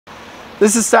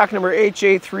This is stock number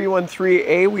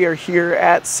 8J313A. We are here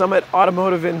at Summit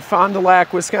Automotive in Fond du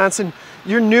Lac, Wisconsin,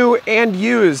 your new and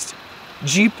used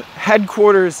Jeep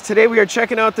headquarters. Today we are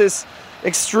checking out this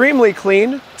extremely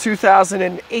clean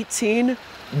 2018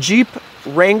 Jeep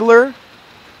Wrangler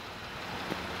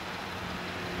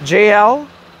JL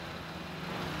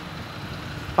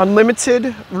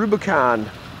Unlimited Rubicon.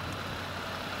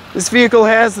 This vehicle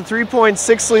has the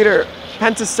 3.6 liter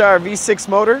Pentastar V6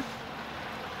 motor.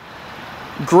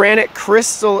 Granite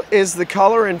crystal is the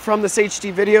color, and from this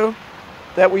HD video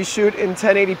that we shoot in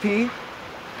 1080p,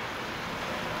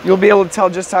 you'll be able to tell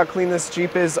just how clean this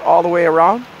Jeep is all the way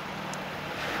around.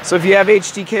 So if you have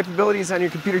HD capabilities on your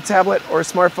computer, tablet, or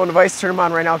smartphone device, turn them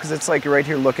on right now, because it's like you're right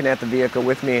here looking at the vehicle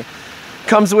with me.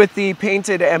 Comes with the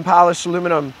painted and polished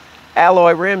aluminum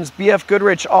alloy rims, BF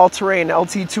Goodrich all-terrain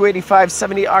LT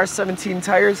 285/70 R17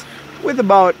 tires with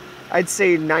about, I'd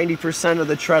say, 90% of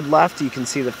the tread left. You can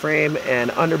see the frame and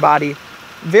underbody.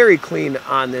 Very clean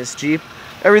on this Jeep.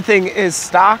 Everything is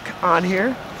stock on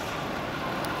here.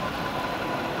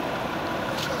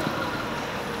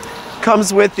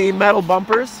 Comes with the metal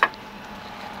bumpers,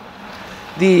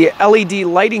 the LED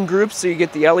lighting group, so you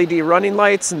get the LED running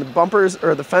lights and the bumpers,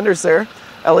 or the fenders there,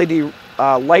 LED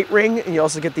light ring, and you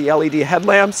also get the LED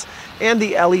headlamps and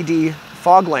the LED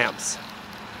fog lamps.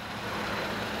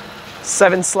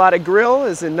 7-slotted grille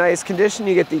is in nice condition.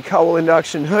 You get the cowl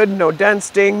induction hood, no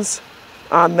dents, dings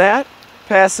on that.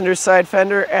 Passenger side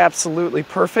fender, absolutely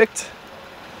perfect.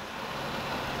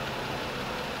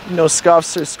 No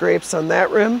scuffs or scrapes on that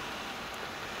rim.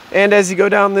 And as you go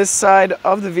down this side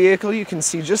of the vehicle, you can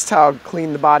see just how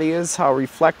clean the body is, how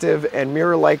reflective and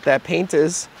mirror-like that paint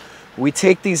is. We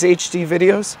take these HD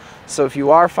videos, so if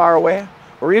you are far away,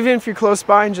 or even if you're close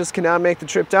by and just cannot make the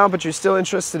trip down, but you're still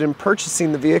interested in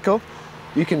purchasing the vehicle,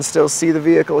 you can still see the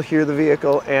vehicle, hear the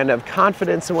vehicle, and have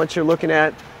confidence in what you're looking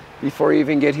at before you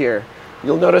even get here.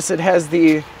 You'll notice it has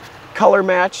the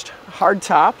color-matched hard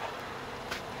top.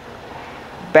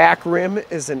 Back rim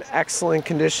is in excellent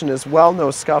condition as well, no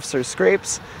scuffs or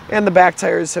scrapes, and the back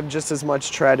tires have just as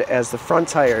much tread as the front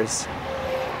tires.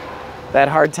 That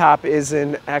hard top is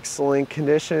in excellent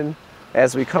condition.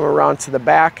 As we come around to the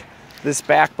back, this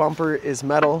back bumper is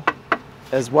metal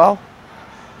as well.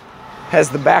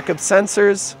 Has the backup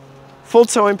sensors, full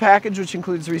towing package, which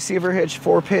includes receiver hitch,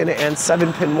 4-pin and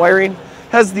 7-pin wiring.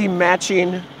 Has the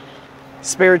matching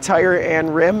spare tire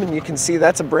and rim, and you can see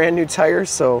that's a brand new tire,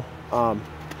 so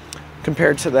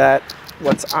compared to that,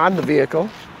 what's on the vehicle.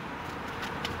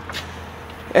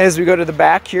 As we go to the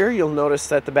back here, you'll notice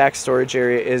that the back storage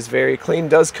area is very clean.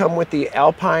 Does come with the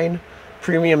Alpine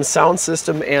premium sound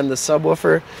system and the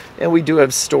subwoofer, and we do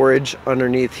have storage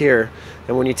underneath here.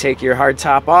 And when you take your hard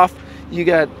top off, you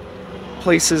got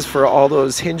places for all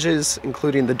those hinges,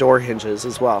 including the door hinges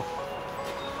as well.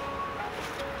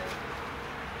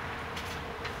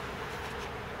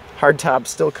 Hard top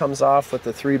still comes off with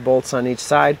the 3 bolts on each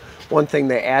side. One thing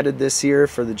they added this year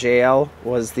for the JL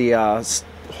was the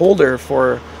holder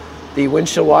for the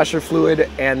windshield washer fluid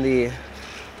and the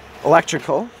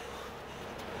electrical.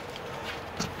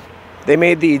 They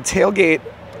made the tailgate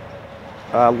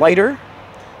lighter,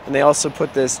 and they also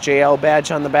put this JL badge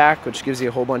on the back, which gives you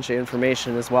a whole bunch of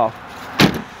information as well.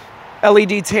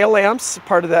 LED tail lamps,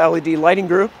 part of the LED lighting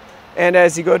group. And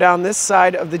as you go down this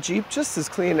side of the Jeep, just as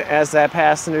clean as that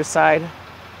passenger side.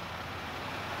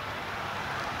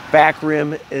 Back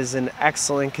rim is in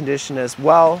excellent condition as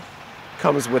well.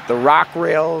 Comes with the rock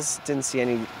rails. Didn't see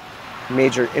any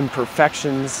major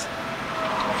imperfections.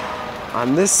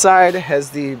 On this side, has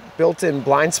the built-in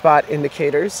blind spot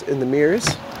indicators in the mirrors.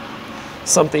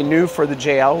 Something new for the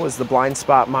JL was the blind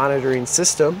spot monitoring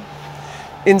system.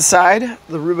 Inside,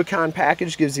 the Rubicon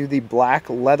package gives you the black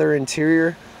leather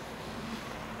interior,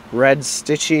 red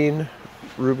stitching,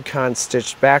 Rubicon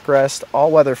stitched backrest,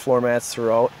 all-weather floor mats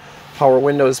throughout, power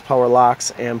windows, power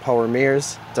locks, and power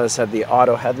mirrors. It does have the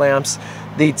auto headlamps,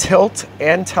 the tilt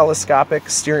and telescopic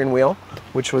steering wheel,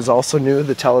 which was also new.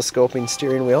 The telescoping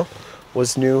steering wheel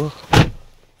was new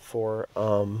for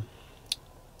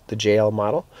the JL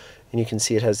model. And you can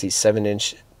see it has the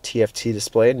 7-inch TFT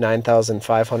display,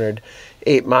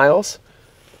 9,508 miles.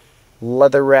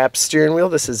 Leather wrapped steering wheel.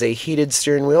 This is a heated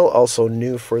steering wheel, also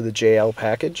new for the JL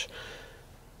package.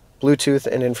 Bluetooth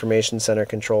and information center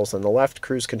controls on the left,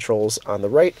 cruise controls on the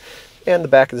right, and the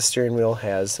back of the steering wheel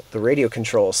has the radio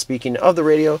controls. Speaking of the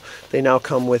radio, they now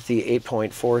come with the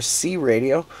 8.4C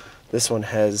radio. This one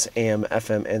has AM,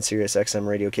 FM, and Sirius XM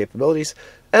radio capabilities,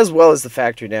 as well as the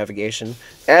factory navigation,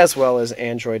 as well as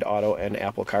Android Auto and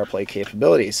Apple CarPlay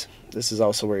capabilities. This is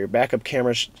also where your backup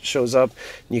camera shows up,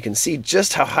 and you can see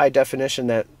just how high definition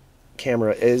that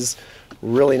camera is.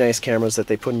 Really nice cameras that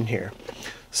they put in here.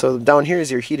 So down here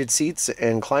is your heated seats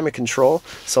and climate control.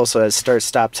 This also has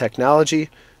start-stop technology.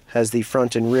 Has the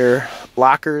front and rear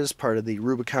lockers, part of the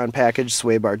Rubicon package,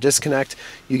 sway bar disconnect.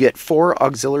 You get 4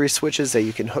 auxiliary switches that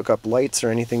you can hook up lights or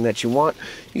anything that you want.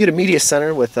 You get a media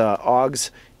center with AUX,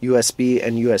 USB,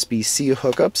 and USB-C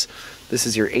hookups. This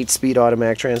is your 8-speed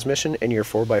automatic transmission and your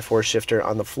 4x4 shifter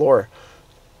on the floor.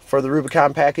 For the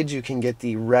Rubicon package, you can get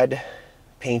the red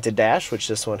painted dash, which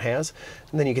this one has,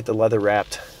 and then you get the leather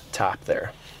wrapped top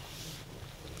there.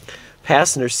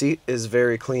 Passenger seat is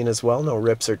very clean as well, no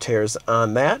rips or tears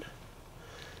on that.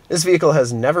 This vehicle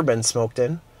has never been smoked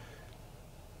in.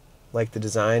 Like the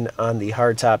design on the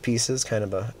hardtop pieces, kind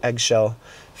of a eggshell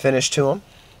finish to them.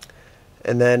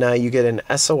 And then you get an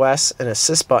SOS and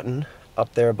assist button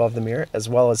up there above the mirror, as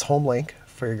well as home link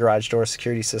for your garage door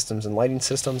security systems and lighting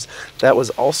systems. That was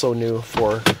also new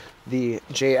for the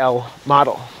JL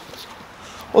model.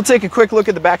 We'll take a quick look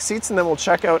at the back seats and then we'll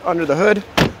check out under the hood.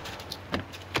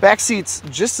 Back seats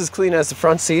just as clean as the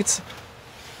front seats.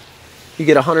 You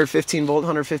get a 115 volt,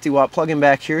 150 watt plug-in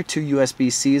back here, 2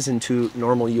 USB-Cs and 2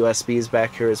 normal USBs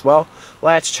back here as well.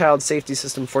 Latch child safety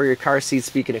system for your car seats.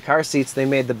 Speaking of car seats, they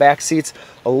made the back seats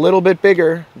a little bit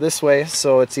bigger this way,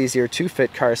 so it's easier to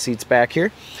fit car seats back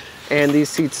here. And these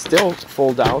seats still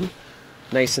fold down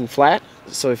nice and flat,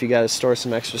 so if you got to store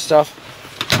some extra stuff,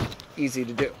 easy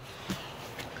to do.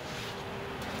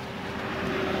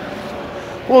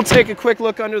 We'll take a quick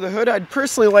look under the hood. I'd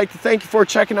personally like to thank you for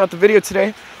checking out the video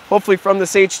today. Hopefully from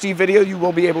this HD video you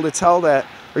will be able to tell that,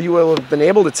 or you will have been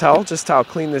able to tell just how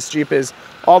clean this Jeep is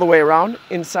all the way around,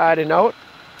 inside and out.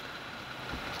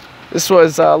 This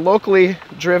was locally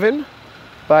driven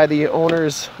by the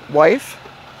owner's wife,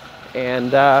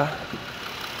 and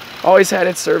always had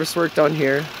its service work done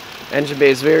here. Engine bay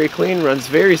is very clean, runs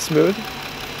very smooth.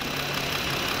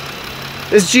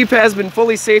 This Jeep has been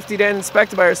fully safetied and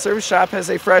inspected by our service shop, has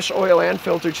a fresh oil and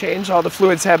filter change. All the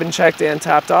fluids have been checked and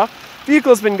topped off.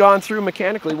 Vehicle has been gone through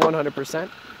mechanically 100%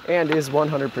 and is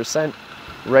 100%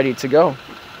 ready to go.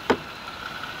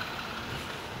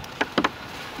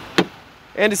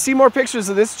 And to see more pictures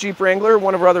of this Jeep Wrangler,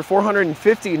 one of our other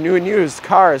 450 new and used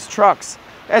cars, trucks,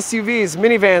 SUVs,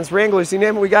 minivans, Wranglers, you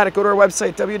name it, we got it. Go to our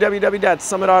website,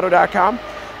 www.summitauto.com.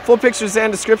 Full pictures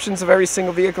and descriptions of every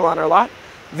single vehicle on our lot.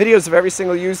 Videos of every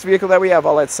single used vehicle that we have,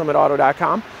 all at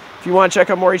summitauto.com. If you want to check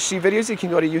out more HD videos, you can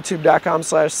go to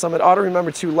youtube.com/summitauto.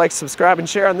 Remember to like, subscribe, and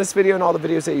share on this video and all the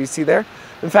videos that you see there.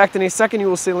 In fact, in a second, you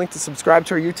will see a link to subscribe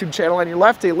to our YouTube channel on your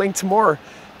left, a link to more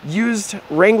used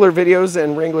Wrangler videos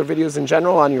and Wrangler videos in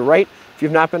general on your right. If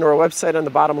you've not been to our website, on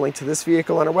the bottom, a link to this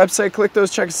vehicle on our website. Click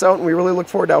those, check us out, and we really look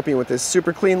forward to helping you with this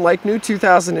super clean, like new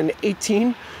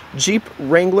 2018 Jeep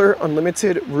Wrangler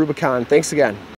Unlimited Rubicon. Thanks again.